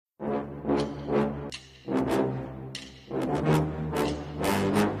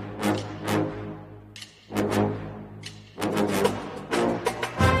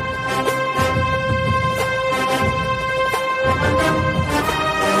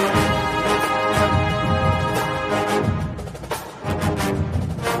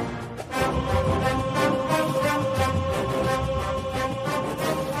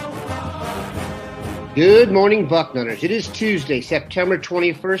Good morning, Bucknutters. It is Tuesday, September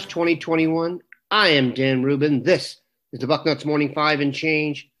 21st, 2021. I am Dan Rubin. This is the Bucknuts Morning 5 and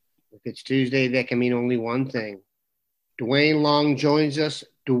Change. If it's Tuesday, that can mean only one thing. Duane Long joins us.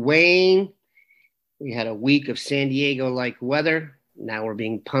 Duane, we had a week of San Diego-like weather. Now we're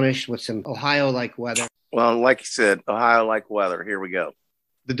being punished with some Ohio-like weather. Well, like you said, Ohio-like weather. Here we go.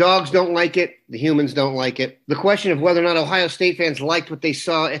 The dogs don't like it. The humans don't like it. The question of whether or not Ohio State fans liked what they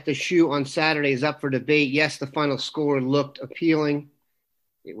saw at the shoe on Saturday is up for debate. Yes, the final score looked appealing.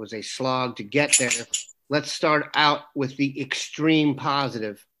 It was a slog to get there. Let's start out with the extreme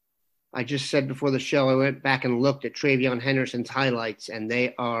positive. I just said before the show, I went back and looked at TreVeyon Henderson's highlights, and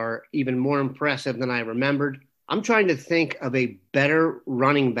they are even more impressive than I remembered. I'm trying to think of a better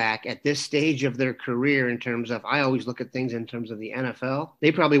running back at this stage of their career in terms of, I always look at things in terms of the NFL.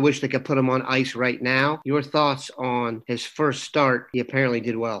 They probably wish they could put him on ice right now. Your thoughts on his first start? He apparently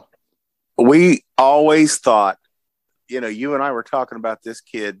did well. We always thought, you and I were talking about this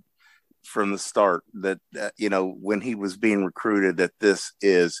kid from the start that, when he was being recruited, that this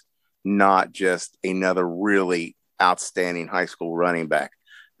is not just another really outstanding high school running back.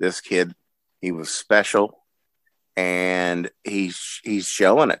 This kid, he was special. And he's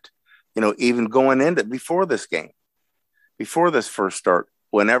showing it, even going into before this game, before this first start,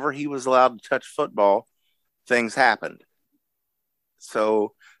 whenever he was allowed to touch football, things happened.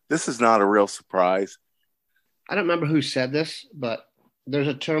 So this is not a real surprise. I don't remember who said this, but there's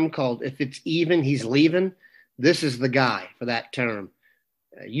a term called, if it's even, he's leaving. This is the guy for that term.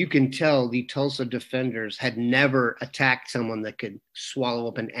 You can tell the Tulsa defenders had never attacked someone that could swallow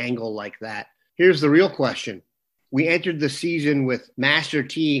up an angle like that. Here's the real question. We entered the season with Master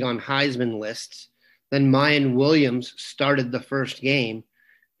Teague on Heisman lists. Then Mayan Williams started the first game.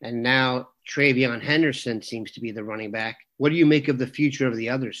 And now TreVeyon Henderson seems to be the running back. What do you make of the future of the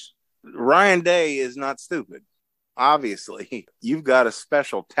others? Ryan Day is not stupid. Obviously, you've got a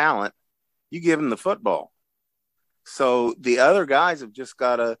special talent. You give him the football. So the other guys have just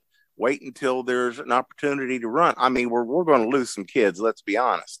got to wait until there's an opportunity to run. I mean, we're going to lose some kids, let's be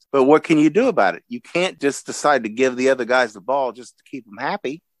honest. But what can you do about it? You can't just decide to give the other guys the ball just to keep them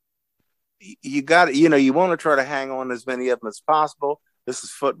happy. You got to, you want to try to hang on as many of them as possible. This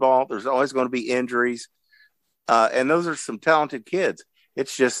is football. There's always going to be injuries. And those are some talented kids.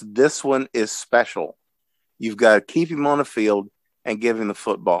 It's just this one is special. You've got to keep him on the field and give him the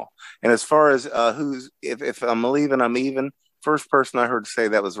football. And as far as if I'm leaving, I'm even. First person I heard say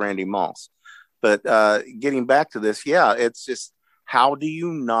that was Randy Moss. But getting back to this, it's just how do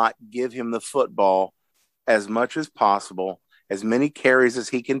you not give him the football as much as possible, as many carries as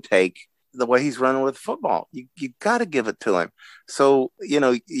he can take, the way he's running with football? You got to give it to him. So,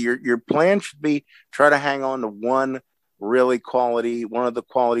 your plan should be try to hang on to one of the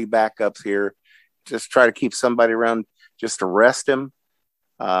quality backups here. Just try to keep somebody around just to rest him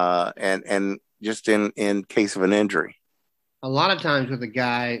and just in case of an injury. A lot of times with a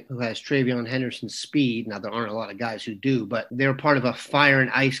guy who has TreVeyon Henderson's speed, now there aren't a lot of guys who do, but they're part of a fire and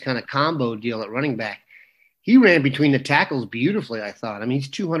ice kind of combo deal at running back. He ran between the tackles beautifully, I thought. I mean, he's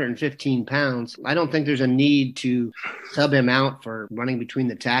 215 pounds. I don't think there's a need to sub him out for running between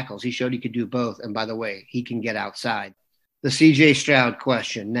the tackles. He showed he could do both. And by the way, he can get outside. The C.J. Stroud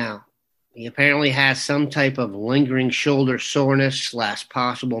question. Now, he apparently has some type of lingering shoulder soreness /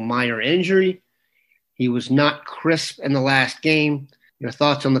 possible minor injury. He was not crisp in the last game. Your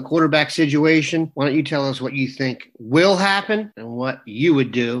thoughts on the quarterback situation? Why don't you tell us what you think will happen and what you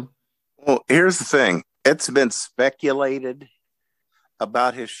would do? Well, here's the thing. It's been speculated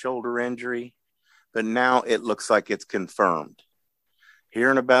about his shoulder injury, but now it looks like it's confirmed.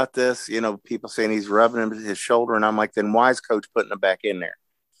 Hearing about this, people saying he's rubbing his shoulder, and I'm like, then why is Coach putting him back in there?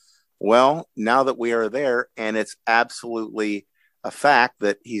 Well, now that we are there, and it's absolutely a fact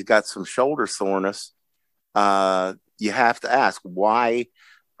that he's got some shoulder soreness, you have to ask, why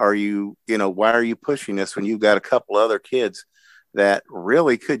are you pushing this when you've got a couple other kids that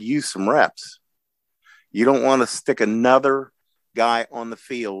really could use some reps? You don't want to stick another guy on the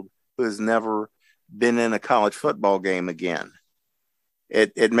field who has never been in a college football game again.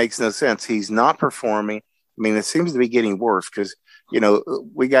 It makes no sense. He's not performing. I mean, it seems to be getting worse because,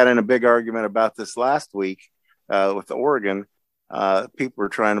 we got in a big argument about this last week with Oregon. People were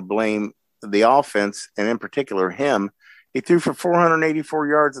trying to blame the offense, and in particular him. He threw for 484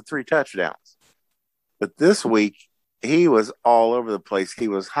 yards and 3 touchdowns. But this week, he was all over the place. He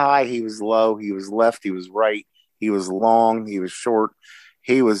was high, he was low, he was left, he was right, he was long, he was short.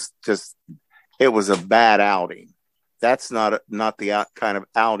 He was just – it was a bad outing. That's not the kind of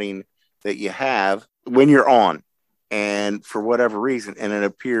outing that you have when you're on. And for whatever reason, and it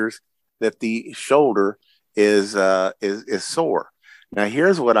appears that the shoulder is sore. Now,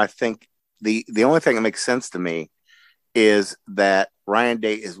 here's what I think. The only thing that makes sense to me is that Ryan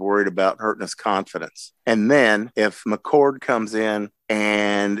Day is worried about hurting his confidence. And then if McCord comes in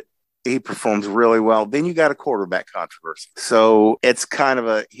and he performs really well, then you got a quarterback controversy. So it's kind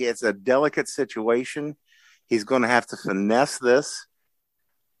of it's a delicate situation. He's going to have to finesse this.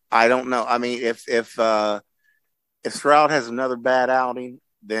 I don't know. I mean, if Stroud has another bad outing,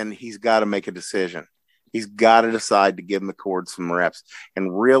 then he's got to make a decision. He's got to decide to give McCord some reps.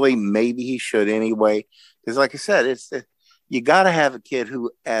 And really, maybe he should anyway. Because like I said, you got to have a kid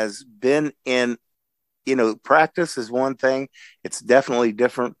who has been in, practice is one thing. It's definitely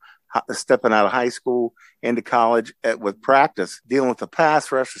different stepping out of high school into college with practice, dealing with the pass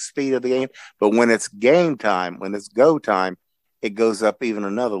rush, the speed of the game. But when it's game time, when it's go time, it goes up even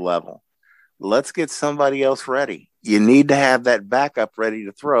another level. Let's get somebody else ready. You need to have that backup ready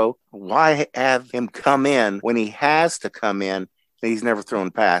to throw. Why have him come in when he has to come in and he's never thrown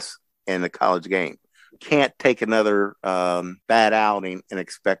a pass in the college game? Can't take another bad outing and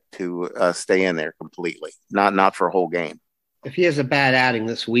expect to stay in there completely. Not for a whole game. If he has a bad outing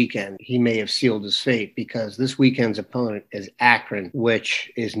this weekend, he may have sealed his fate, because this weekend's opponent is Akron,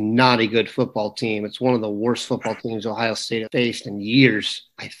 which is not a good football team. It's one of the worst football teams Ohio State has faced in years.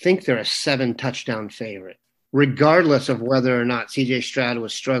 I think they're a 7-touchdown favorite. Regardless of whether or not C.J. Stroud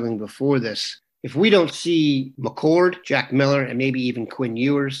was struggling before this, if we don't see McCord, Jack Miller, and maybe even Quinn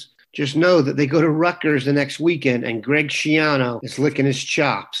Ewers, just know that they go to Rutgers the next weekend and Greg Schiano is licking his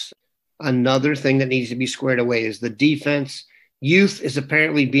chops. Another thing that needs to be squared away is the defense. Youth is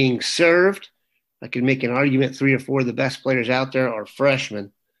apparently being served. I could make an argument 3 or 4 of the best players out there are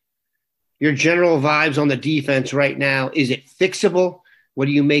freshmen. Your general vibes on the defense right now, is it fixable? What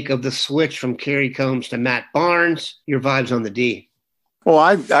do you make of the switch from Kerry Combs to Matt Barnes? Your vibes on the D. Well,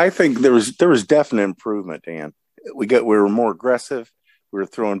 I think there was definite improvement, Dan. We were more aggressive. We were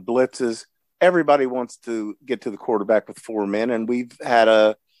throwing blitzes. Everybody wants to get to the quarterback with 4 men, and we've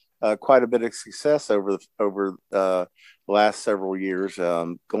had quite a bit of success over the last several years,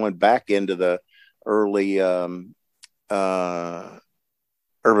 going back into the early Urban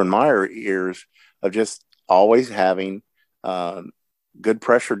Meyer years of just always having good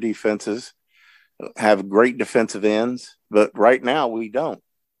pressure defenses, have great defensive ends. But right now we don't.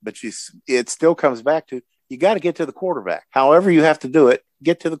 But it still comes back to, you got to get to the quarterback. However you have to do it,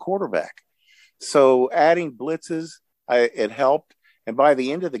 get to the quarterback. So adding blitzes, it helped. And by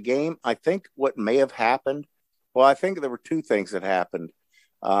the end of the game, I think what may have happened, I think there were 2 things that happened.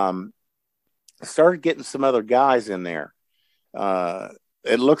 Started getting some other guys in there.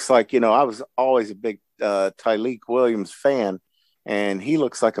 It looks like, I was always a big Tyleek Williams fan, and he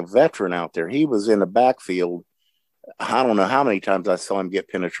looks like a veteran out there. He was in the backfield. I don't know how many times I saw him get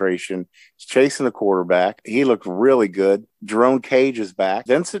penetration. He's chasing the quarterback. He looked really good. Jerome Cage is back.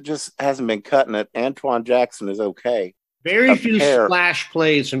 Vincent just hasn't been cutting it. Antoine Jackson is okay. Very few splash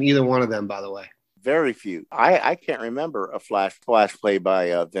plays from either one of them, by the way. Very few. I can't remember a flash play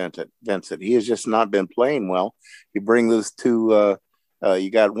by Vincent. He has just not been playing well. You bring those 2, you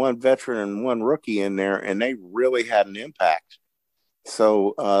got 1 veteran and 1 rookie in there, and they really had an impact.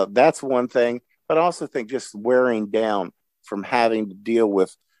 So that's one thing. But I also think just wearing down from having to deal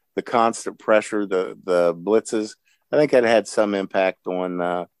with the constant pressure, the blitzes, I think that had some impact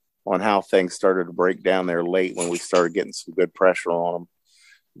on how things started to break down there late when we started getting some good pressure on them.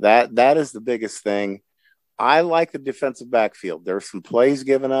 That is the biggest thing. I like the defensive backfield. There are some plays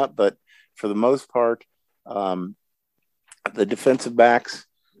given up, but for the most part, the defensive backs,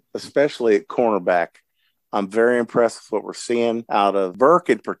 especially at cornerback, I'm very impressed with what we're seeing out of Burke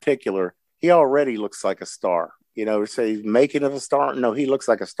in particular. He already looks like a star. Say he's making of a star. No, he looks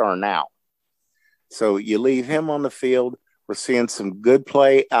like a star now. So you leave him on the field. We're seeing some good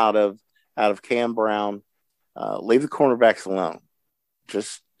play out of Cam Brown. Leave the cornerbacks alone.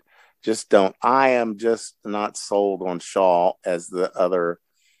 Just don't. I am just not sold on Shaw as the other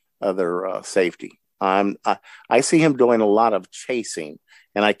safety. I see him doing a lot of chasing,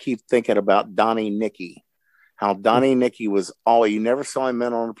 and I keep thinking about Donnie Nicky. How Donnie Nicky was you never saw him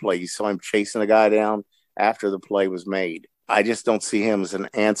in on a play. You saw him chasing a guy down after the play was made. I just don't see him as an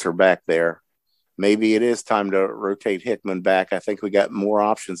answer back there. Maybe it is time to rotate Hickman back. I think we got more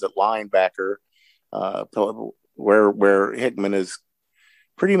options at linebacker, where Hickman is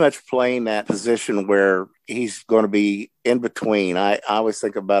pretty much playing that position where he's going to be in between. I always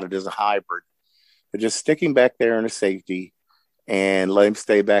think about it as a hybrid, but just sticking back there in a safety and let him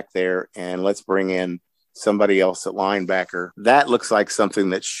stay back there, and let's bring in somebody else at linebacker. That looks like something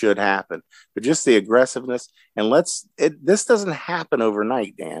that should happen. But just the aggressiveness, and this doesn't happen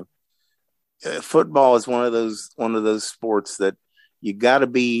overnight, Dan. football is one of those sports that you got to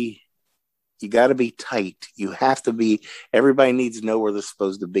be tight. You have to be. Everybody needs to know where they're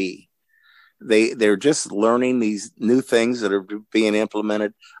supposed to be. They're just learning these new things that are being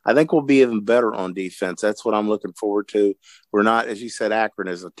implemented. I think we'll be even better on defense. That's what I'm looking forward to. We're not, as you said, Akron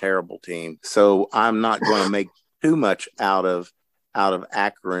is a terrible team, so I'm not going to make too much out of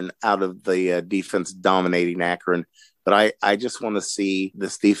Akron, out of the defense dominating Akron. But I just want to see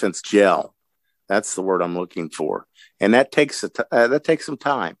this defense gel. That's the word I'm looking for, and that takes some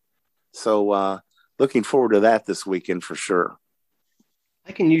time. So looking forward to that this weekend for sure.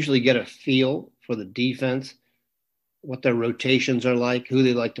 I can usually get a feel for the defense, what their rotations are like, who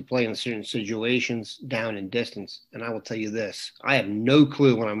they like to play in certain situations, down and distance. And I will tell you this, I have no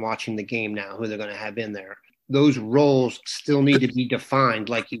clue when I'm watching the game now who they're going to have in there. Those roles still need to be defined,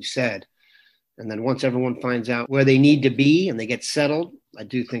 like you said. And then once everyone finds out where they need to be and they get settled, I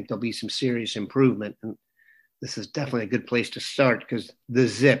do think there'll be some serious improvement. And this is definitely a good place to start because the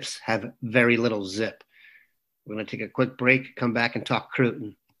Zips have very little zip. We're going to take a quick break, come back and talk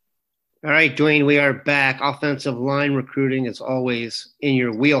Cruton. All right, Duane, we are back. Offensive line recruiting is always in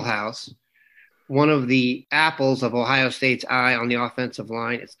your wheelhouse. One of the apples of Ohio State's eye on the offensive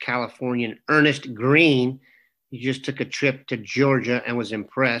line is Californian Ernest Green. He just took a trip to Georgia and was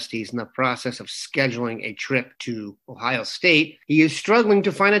impressed. He's in the process of scheduling a trip to Ohio State. He is struggling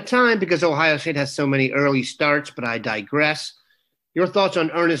to find a time because Ohio State has so many early starts, but I digress. Your thoughts on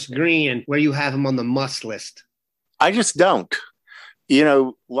Ernest Green and where you have him on the must list? I just don't.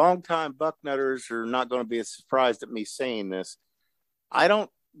 Longtime Bucknutters are not going to be as surprised at me saying this. I don't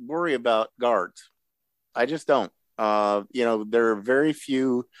worry about guards. I just don't. There are very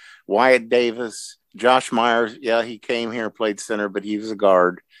few. Wyatt Davis, Josh Myers, yeah, he came here and played center, but he was a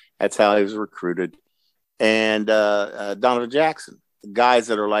guard. That's how he was recruited. And Donovan Jackson, guys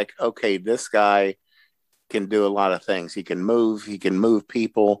that are like, okay, this guy can do a lot of things. He can move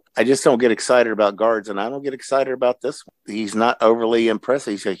people. I just don't get excited about guards, and I don't get excited about this one. He's not overly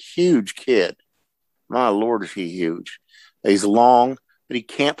impressive. He's a huge kid. My Lord, is he huge. He's long, but he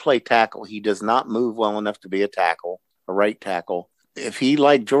can't play tackle. He does not move well enough to be a right tackle. If he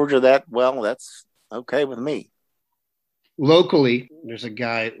liked Georgia that well, that's okay with me. Locally, there's a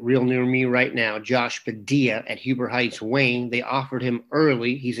guy real near me right now, Josh Padilla at Huber Heights, Wayne. They offered him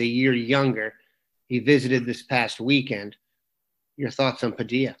early. He's a year younger. He visited this past weekend. Your thoughts on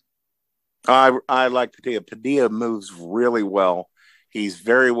Padilla? I like Padilla. Padilla moves really well. He's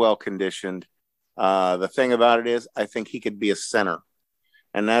very well conditioned. The thing about it is, I think he could be a center,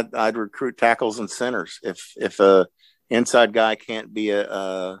 and that I'd recruit tackles and centers. If a inside guy can't be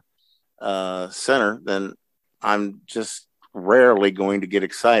a center, then I'm just rarely going to get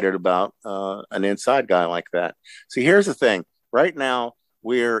excited about an inside guy like that. See, here's the thing. Right now,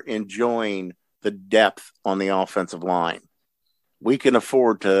 we're enjoying the depth on the offensive line. We can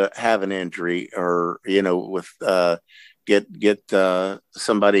afford to have an injury or, get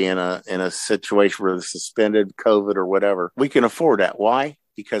somebody in a situation where they're suspended, COVID or whatever. We can afford that. Why?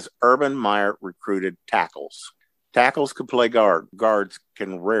 Because Urban Meyer recruited tackles. Tackles can play guard. Guards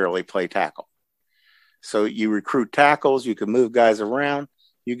can rarely play tackle. So you recruit tackles. You can move guys around.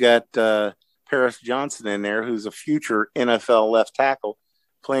 You got Paris Johnson in there, who's a future NFL left tackle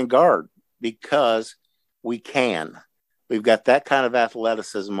playing guard. Because we can. We've got that kind of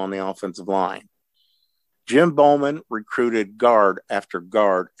athleticism on the offensive line. Jim Bowman recruited guard after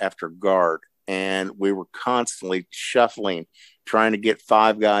guard after guard, and we were constantly shuffling, trying to get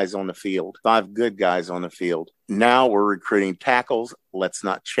 5 guys on the field, 5 good guys on the field. Now we're recruiting tackles. Let's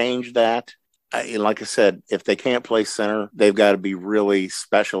not change that. Like I said, if they can't play center, they've got to be really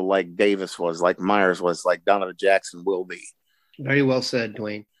special like Davis was, like Myers was, like Donovan Jackson will be. Very well said,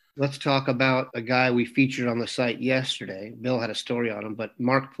 Duane. Let's talk about a guy we featured on the site yesterday. Bill had a story on him, but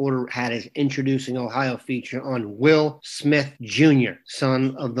Mark Porter had his Introducing Ohio feature on Will Smith Jr.,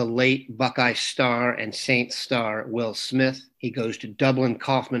 son of the late Buckeye star and Saints star Will Smith. He goes to Dublin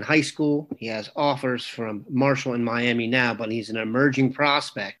Kaufman High School. He has offers from Marshall and Miami now, but he's an emerging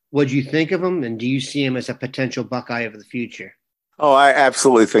prospect. What do you think of him, and do you see him as a potential Buckeye of the future? Oh, I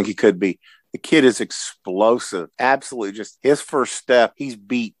absolutely think he could be. The kid is explosive. Absolutely. Just his first step, he's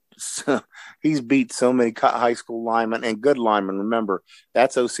beat so many high school linemen and good linemen. Remember,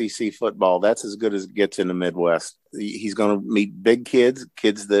 that's OCC football. That's as good as it gets in the Midwest. He's going to meet big kids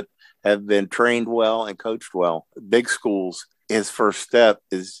that have been trained well and coached well. Big schools. His first step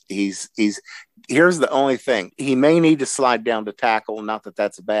is here's the only thing. He may need to slide down to tackle. Not that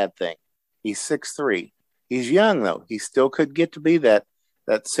that's a bad thing. He's 6'3". He's young though. He still could get to be that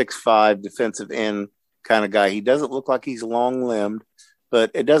 6'5" defensive end kind of guy. He doesn't look like he's long limbed.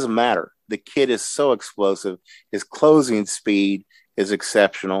 But it doesn't matter. the kid is so explosive. His closing speed is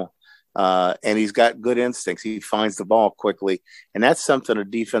exceptional. And he's got good instincts. He finds the ball quickly. And that's something a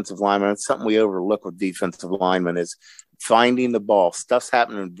defensive lineman, it's something we overlook with defensive linemen, is finding the ball. Stuff's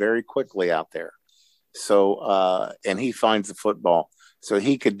happening very quickly out there. So, and he finds the football. So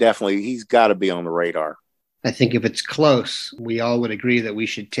he's got to be on the radar. I think if it's close, we all would agree that we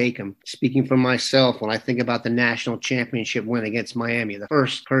should take him. Speaking for myself, when I think about the national championship win against Miami, the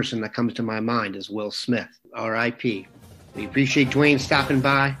first person that comes to my mind is Will Smith, R.I.P. We appreciate Duane stopping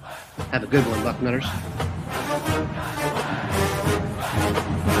by. Have a good one, Bucknutters.